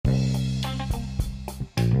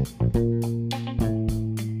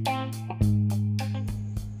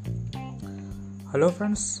Hello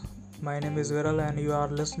friends, my name is Viral and you are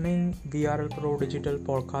listening VRL Pro Digital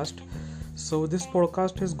Podcast. So this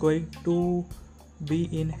podcast is going to be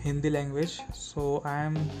in Hindi language. So I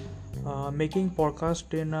am making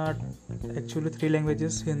podcast in actually three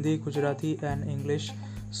languages: Hindi, Gujarati, and English.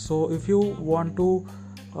 So if you want to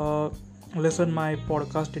listen my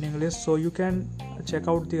podcast in English, so you can check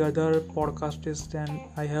out the other podcasts, and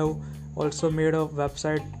I have also made a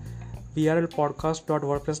website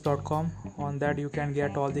vrlpodcast.wordpress.com. On that you can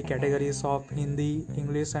get all the categories of Hindi,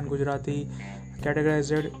 English and Gujarati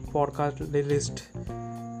categorized podcast list.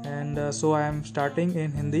 And so I am starting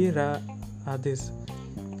in Hindi this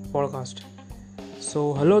podcast.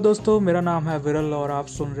 So hello दोस्तों, मेरा नाम है विरल और आप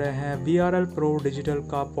सुन रहे हैं VRL Pro digital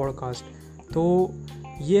का पॉडकास्ट। तो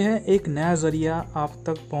ये है एक नया ज़रिया आप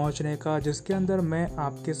तक पहुंचने का, जिसके अंदर मैं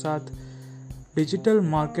आपके साथ डिजिटल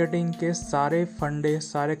मार्केटिंग के सारे फंडे,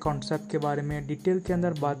 सारे कॉन्सेप्ट के बारे में डिटेल के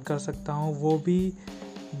अंदर बात कर सकता हूँ, वो भी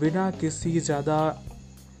बिना किसी ज़्यादा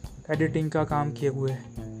एडिटिंग का काम किए हुए।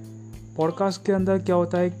 पॉडकास्ट के अंदर क्या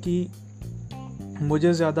होता है कि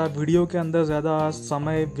मुझे ज़्यादा वीडियो के अंदर ज़्यादा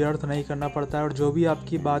समय व्यर्थ नहीं करना पड़ता है, और जो भी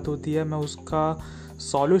आपकी बात होती है मैं उसका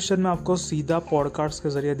सॉल्यूशन मैं आपको सीधा पॉडकास्ट के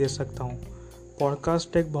ज़रिए दे सकता हूँ।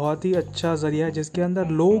 पॉडकास्ट एक बहुत ही अच्छा ज़रिया है जिसके अंदर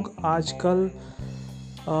लोग आजकल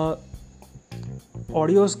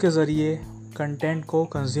ऑडियोज़ के ज़रिए कंटेंट को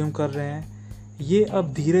कंज्यूम कर रहे हैं। ये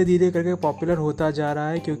अब धीरे धीरे करके पॉपुलर होता जा रहा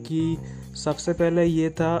है, क्योंकि सबसे पहले ये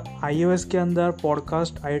था iOS के अंदर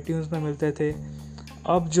पॉडकास्ट iTunes में मिलते थे।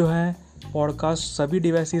 अब जो है पॉडकास्ट सभी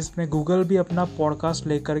डिवाइसेस में, गूगल भी अपना पॉडकास्ट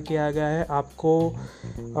लेकर के आ गया है। आपको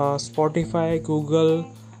स्पॉटिफाई, गूगल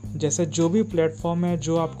जैसे जो भी प्लेटफॉर्म है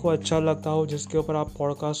जो आपको अच्छा लगता हो, जिसके ऊपर आप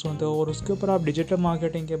पॉडकास्ट सुनते हो और उसके ऊपर आप डिजिटल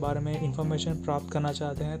मार्केटिंग के बारे में इंफॉर्मेशन प्राप्त करना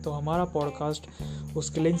चाहते हैं, तो हमारा पॉडकास्ट,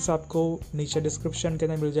 उसके लिंक्स आपको नीचे डिस्क्रिप्शन के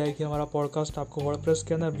अंदर मिल जाएगी। हमारा पॉडकास्ट आपको वर्डप्रेस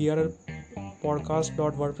के अंदर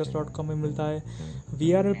vrlpodcast.wordpress.com में मिलता है।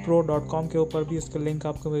 vrlpro.com के ऊपर भी इसकी लिंक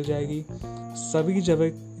आपको मिल जाएगी। सभी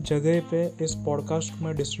जगह पे इस पॉडकास्ट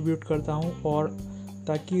में डिस्ट्रीब्यूट करता हूँ, और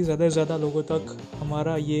ताकि ज़्यादा से ज़्यादा लोगों तक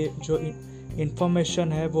हमारा ये जो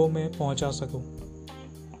इन्फॉर्मेशन है वो मैं पहुंचा सकूं।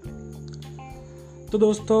 तो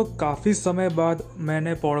दोस्तों, काफ़ी समय बाद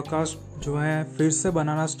मैंने पॉडकास्ट जो है फिर से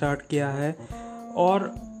बनाना स्टार्ट किया है,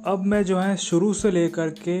 और अब मैं जो है शुरू से लेकर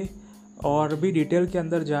के और भी डिटेल के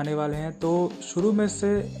अंदर जाने वाले हैं। तो शुरू में से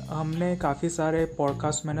हमने काफ़ी सारे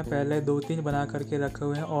पॉडकास्ट मैंने पहले 2-3 बना करके रखे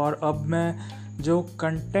हुए हैं, और अब मैं जो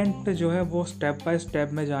कंटेंट जो है वो स्टेप बाय स्टेप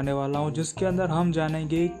में जाने वाला हूँ, जिसके अंदर हम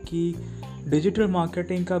जानेंगे कि डिजिटल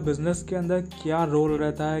मार्केटिंग का बिज़नेस के अंदर क्या रोल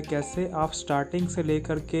रहता है, कैसे आप स्टार्टिंग से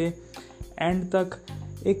लेकर के एंड तक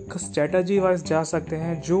एक स्ट्रेटजी वाइज जा सकते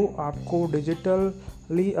हैं, जो आपको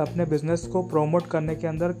डिजिटली अपने बिज़नेस को प्रमोट करने के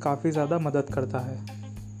अंदर काफ़ी ज़्यादा मदद करता है।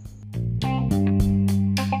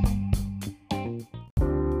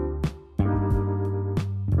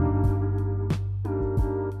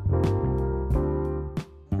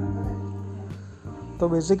 तो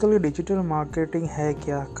बेसिकली डिजिटल मार्केटिंग है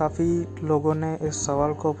क्या? काफ़ी लोगों ने इस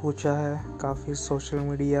सवाल को पूछा है। काफ़ी सोशल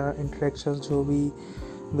मीडिया इंटरेक्शन जो भी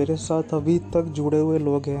मेरे साथ अभी तक जुड़े हुए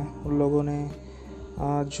लोग हैं, उन लोगों ने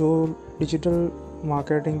जो डिजिटल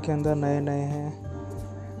मार्केटिंग के अंदर नए हैं,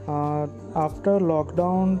 आफ्टर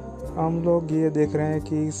लॉकडाउन हम लोग ये देख रहे हैं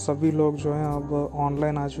कि सभी लोग जो हैं अब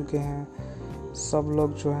ऑनलाइन आ चुके हैं। सब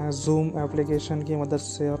लोग जो हैं जूम एप्लीकेशन की मदद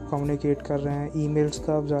से अब कम्युनिकेट कर रहे हैं। ईमेल्स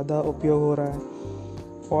का अब ज़्यादा उपयोग हो रहा है,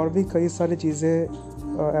 और भी कई सारी चीज़ें,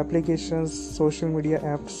 एप्लीकेशंस, सोशल मीडिया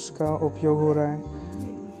ऐप्स का उपयोग हो रहा है।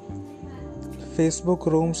 फेसबुक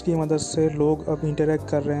रूम्स की मदद से लोग अब इंटरेक्ट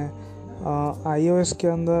कर रहे हैं। iOS के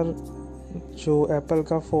अंदर जो एप्पल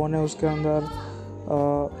का फ़ोन है उसके अंदर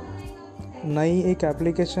नई एक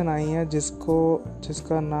एप्लीकेशन आई है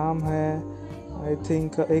जिसका नाम है, आई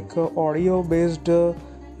थिंक, एक ऑडियो बेस्ड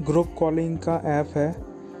ग्रुप कॉलिंग का ऐप है।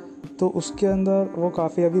 तो उसके अंदर वो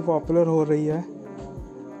काफ़ी अभी पॉपुलर हो रही है।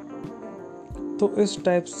 तो इस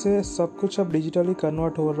टाइप से सब कुछ अब डिजिटली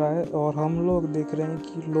कन्वर्ट हो रहा है, और हम लोग देख रहे हैं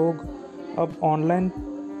कि लोग अब ऑनलाइन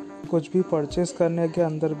कुछ भी परचेस करने के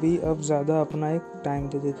अंदर भी अब ज़्यादा अपना एक टाइम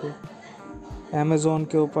दे देते हैं। अमेज़ॉन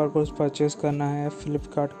के ऊपर कुछ परचेस करना है,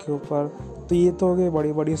 फ्लिपकार्ट के ऊपर, तो ये तो हो गई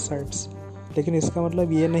बड़ी बड़ी साइट्स। लेकिन इसका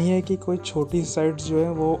मतलब ये नहीं है कि कोई छोटी साइट्स जो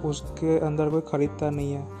है वो उसके अंदर कोई ख़रीदता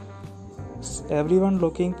नहीं है। Everyone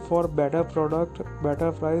looking for better product,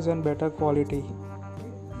 better price and better quality,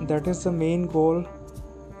 that is the main goal.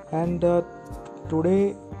 And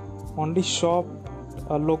today only shop,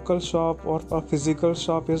 a local shop or a physical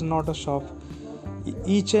shop is not a shop.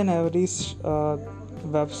 Each and every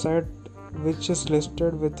website which is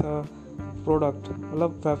listed with a product,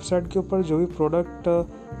 मतलब website के ऊपर जो भी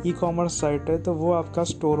product e commerce site है तो वो आपका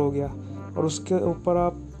store हो गया, और उसके ऊपर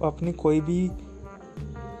आप अपनी कोई भी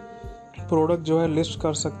प्रोडक्ट जो है लिस्ट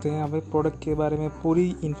कर सकते हैं। आप प्रोडक्ट के बारे में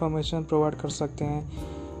पूरी इंफॉर्मेशन प्रोवाइड कर सकते हैं,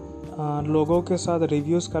 लोगों के साथ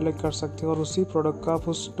रिव्यूज़ कलेक्ट कर सकते हैं, और उसी प्रोडक्ट का आप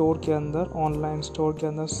उस स्टोर के अंदर, ऑनलाइन स्टोर के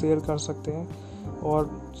अंदर शेयर कर सकते हैं और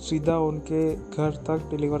सीधा उनके घर तक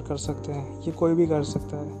डिलीवर कर सकते हैं। ये कोई भी कर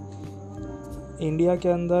सकता है। इंडिया के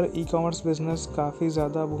अंदर ई कॉमर्स बिजनेस काफ़ी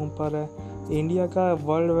ज़्यादा बूम पर है। इंडिया का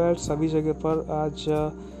वर्ल्ड वाइड सभी जगह पर आज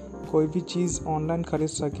कोई भी चीज़ ऑनलाइन ख़रीद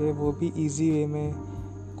सके, वो भी इजी वे में,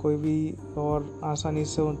 कोई भी और आसानी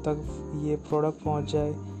से उन तक ये प्रोडक्ट पहुंच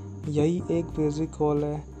जाए। यही एक बेसिक गोल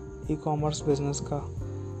है ई कॉमर्स बिजनेस का।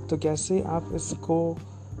 तो कैसे आप इसको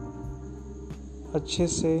अच्छे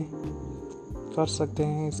से कर सकते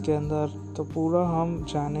हैं इसके अंदर, तो पूरा हम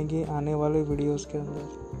जानेंगे आने वाले वीडियोस के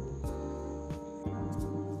अंदर।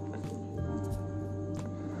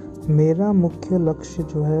 मेरा मुख्य लक्ष्य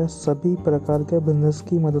जो है सभी प्रकार के बिजनेस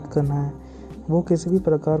की मदद करना है। वो किसी भी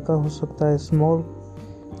प्रकार का हो सकता है, स्मॉल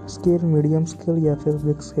स्केल, मीडियम स्केल या फिर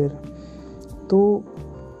बिग स्केल। तो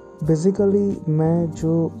बेसिकली मैं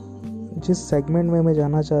जिस सेगमेंट में मैं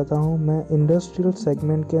जाना चाहता हूँ, मैं इंडस्ट्रियल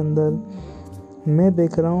सेगमेंट के अंदर मैं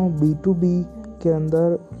देख रहा हूँ B2B के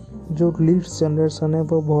अंदर जो लीड्स जनरेशन है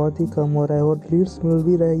वो बहुत ही कम हो रहा है, और लीड्स मिल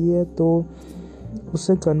भी रही है तो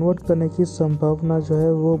उसे कन्वर्ट करने की संभावना जो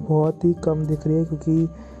है वो बहुत ही कम दिख रही है, क्योंकि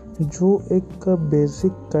जो एक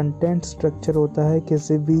बेसिक कंटेंट स्ट्रक्चर होता है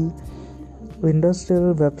किसी भी इंडस्ट्रियल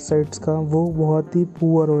वेबसाइट्स का, वो बहुत ही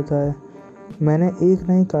पुअर होता है। मैंने एक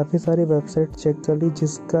नहीं काफ़ी सारी वेबसाइट चेक कर ली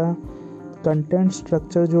जिसका कंटेंट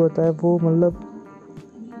स्ट्रक्चर जो होता है वो मतलब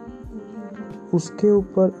उसके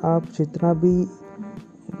ऊपर आप जितना भी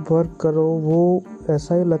वर्क करो वो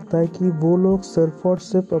ऐसा ही लगता है कि वो लोग सिर्फ और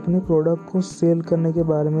सिर्फ अपने प्रोडक्ट को सेल करने के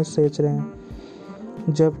बारे में सोच रहे हैं,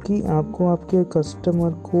 जबकि आपको आपके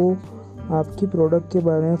कस्टमर को आपकी प्रोडक्ट के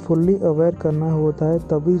बारे में फुल्ली अवेयर करना होता है।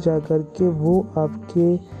 तभी जा कर के वो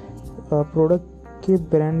आपके प्रोडक्ट के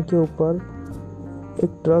ब्रांड के ऊपर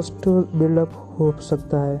एक ट्रस्ट बिल्डअप हो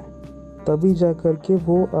सकता है। तभी जा कर के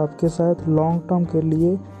वो आपके साथ लॉन्ग टर्म के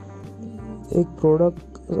लिए एक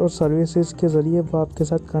प्रोडक्ट और सर्विसेज के ज़रिए वो आपके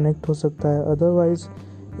साथ कनेक्ट हो सकता है। Otherwise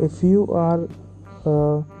if you are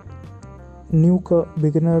new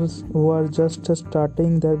beginners who are just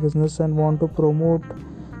starting their business and want to promote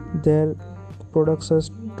their products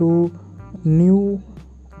to new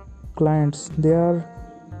clients, they are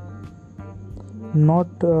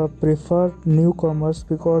not prefer newcomers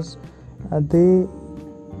because they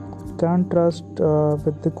can't trust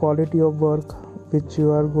with the quality of work which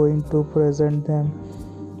you are going to present them,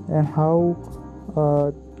 and how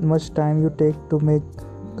much time you take to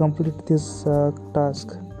complete this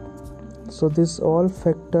task. So this all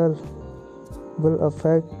factor will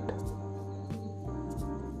affect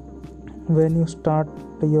when you start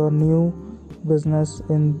your new business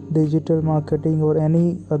in digital marketing or any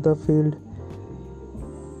other field,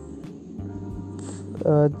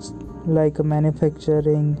 like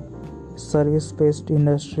manufacturing, service based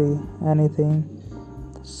industry, anything.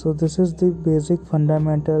 So this is the basic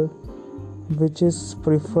fundamental which is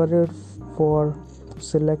preferred for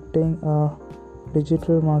selecting a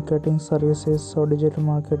digital marketing services or digital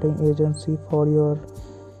marketing agency for your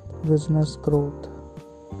business growth.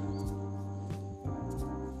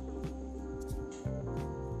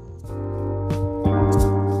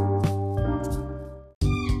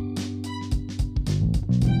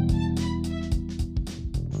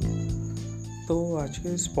 तो आज के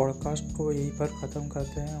इस podcast को यहीं पर ख़त्म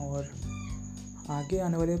करते हैं, और आगे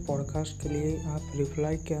आने वाले पॉडकास्ट के लिए आप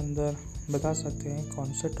रिप्लाई के अंदर बता सकते हैं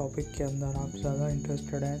कौन से टॉपिक के अंदर आप ज़्यादा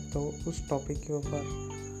इंटरेस्टेड हैं, तो उस टॉपिक के ऊपर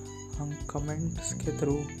हम कमेंट्स के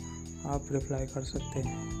थ्रू आप रिप्लाई कर सकते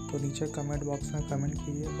हैं। तो नीचे कमेंट बॉक्स में कमेंट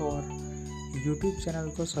कीजिए और यूट्यूब चैनल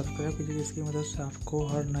को सब्सक्राइब कीजिए, जिसकी मदद से आपको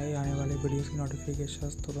हर नए आने वाले वीडियोस की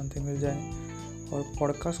नोटिफिकेशंस तुरंत ही मिल जाए। और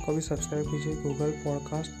पॉडकास्ट को भी सब्सक्राइब कीजिए गूगल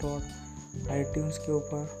पॉडकास्ट और iTunes के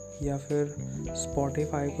ऊपर या फिर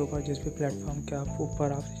Spotify के ऊपर, जिस भी प्लेटफॉर्म के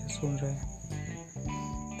ऊपर आप इसे सुन रहे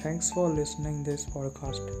हैं। Thanks for listening this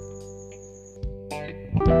podcast.